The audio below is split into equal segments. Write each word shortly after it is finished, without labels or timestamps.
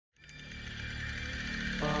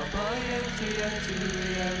Hey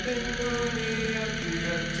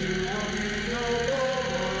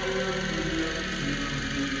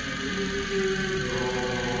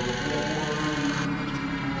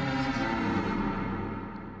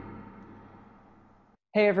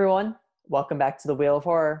everyone, welcome back to the Wheel of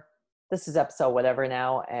Horror. This is episode whatever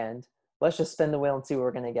now, and let's just spin the wheel and see what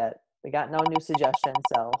we're gonna get. We got no new suggestions,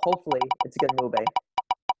 so hopefully it's a good movie.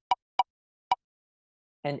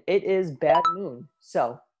 And it is Bad Moon.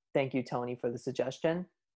 So thank you, Tony, for the suggestion.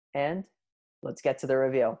 And let's get to the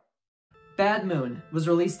review. Bad Moon was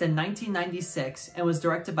released in 1996 and was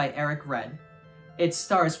directed by Eric Red. It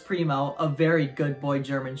stars Primo, a very good boy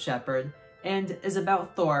German Shepherd, and is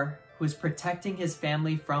about Thor, who is protecting his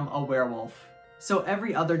family from a werewolf. So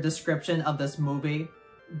every other description of this movie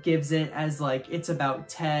gives it as like it's about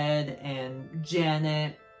Ted and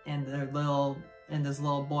Janet and this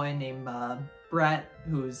little boy named Brett,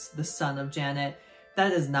 who's the son of Janet.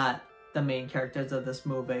 That is not the main characters of this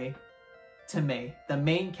movie. To me, the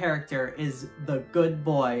main character is the good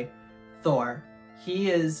boy, Thor. He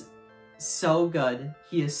is so good.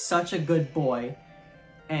 He is such a good boy,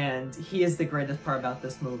 and he is the greatest part about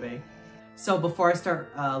this movie. So before I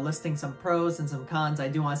start listing some pros and some cons, I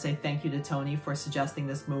do want to say thank you to Tony for suggesting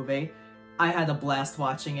this movie. I had a blast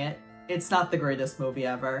watching it. It's not the greatest movie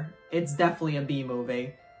ever. It's definitely a B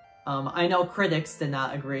movie. I know critics did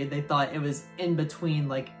not agree. They thought it was in between,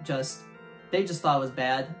 like, they just thought it was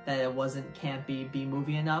bad, that it wasn't campy B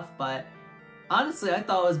movie enough, but honestly, I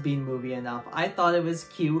thought it was B movie enough. I thought it was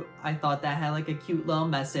cute. I thought that had like a cute little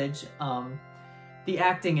message. The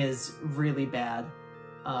acting is really bad.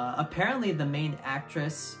 Apparently the main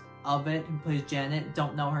actress of it, who plays Janet,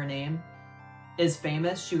 don't know her name, is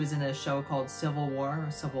famous. She was in a show called Civil War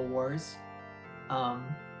or Civil Wars.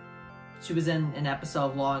 She was in an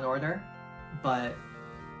episode of Law and Order, but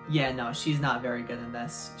yeah, no, she's not very good in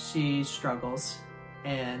this. She struggles,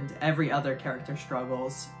 and every other character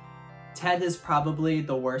struggles. Ted is probably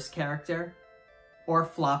the worst character, or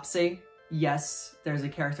Flopsy. Yes, there's a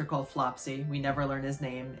character called Flopsy. We never learn his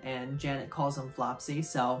name, and Janet calls him Flopsy,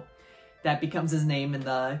 so that becomes his name in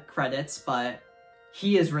the credits, but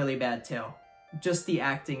he is really bad too. Just the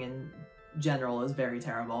acting in general is very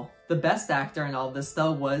terrible. The best actor in all of this,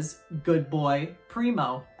 though, was good boy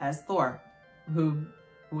Primo as Thor. Who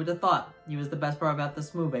would have thought he was the best part about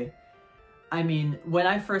this movie? I mean, when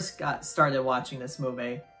I first started watching this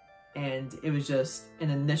movie, and it was just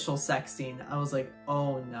an initial sex scene, I was like,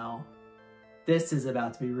 oh no. This is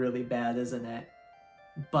about to be really bad, isn't it?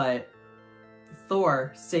 But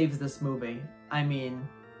Thor saves this movie. I mean,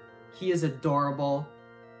 he is adorable.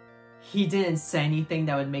 He didn't say anything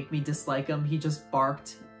that would make me dislike him. He just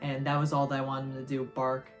barked, and that was all that I wanted him to do.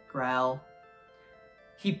 Bark, growl.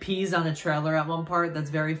 He pees on a trailer at one part. That's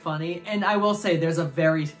very funny. And I will say, there's a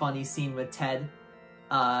very funny scene with Ted.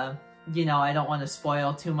 You know, I don't want to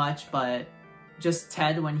spoil too much, but just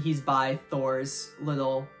Ted when he's by Thor's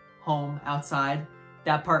little home outside.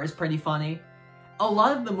 That part is pretty funny. A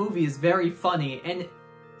lot of the movie is very funny, and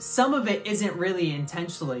some of it isn't really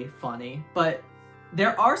intentionally funny, but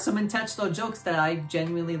there are some intentional jokes that I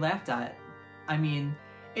genuinely laughed at. I mean,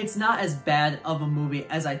 it's not as bad of a movie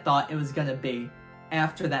as I thought it was gonna be.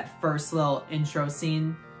 After that first little intro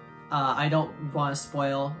scene, I don't want to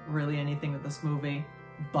spoil really anything with this movie,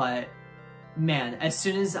 but man, as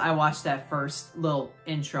soon as I watched that first little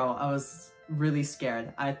intro, I was really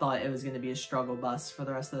scared. I thought it was going to be a struggle bus for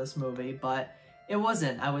the rest of this movie, but it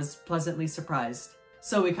wasn't. I was pleasantly surprised.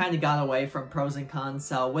 So we kind of got away from pros and cons.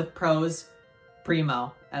 So with pros,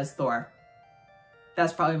 Primo as Thor.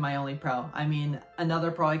 That's probably my only pro. I mean,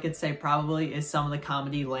 another pro I could say probably is some of the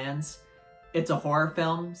comedy lands. It's a horror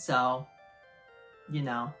film, so, you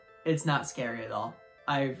know, it's not scary at all.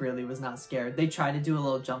 I really was not scared. They tried to do a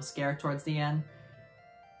little jump scare towards the end.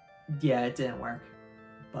 Yeah, it didn't work.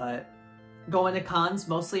 But going to cons,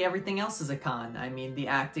 mostly everything else is a con. I mean, the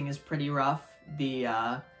acting is pretty rough. The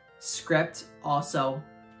script, also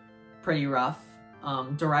pretty rough.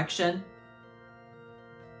 Direction,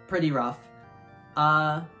 pretty rough.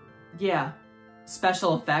 Yeah.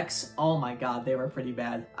 Special effects, oh my god, they were pretty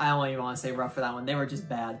bad. I don't even want to say rough for that one. They were just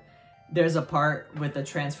bad. There's a part with the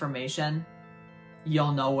transformation.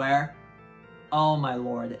 You'll know where. Oh my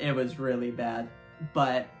lord, it was really bad.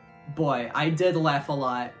 But boy, I did laugh a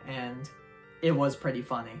lot, and it was pretty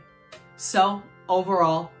funny. So,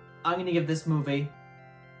 overall, I'm going to give this movie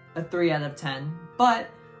a 3 out of 10. But,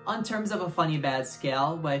 on terms of a funny bad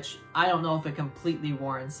scale, which I don't know if it completely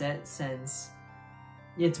warrants it, since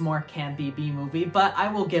it's more campy B movie, but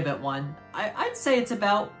I will give it one. I'd say it's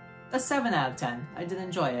about a 7 out of 10. I did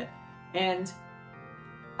enjoy it. And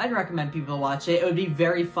I'd recommend people watch it. It would be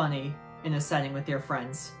very funny in a setting with your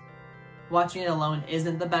friends. Watching it alone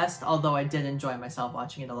isn't the best, although I did enjoy myself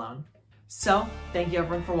watching it alone. So, thank you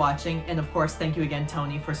everyone for watching, and of course, thank you again,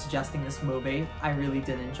 Tony, for suggesting this movie. I really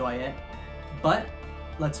did enjoy it. But,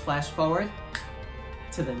 let's flash forward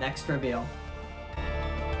to the next reveal.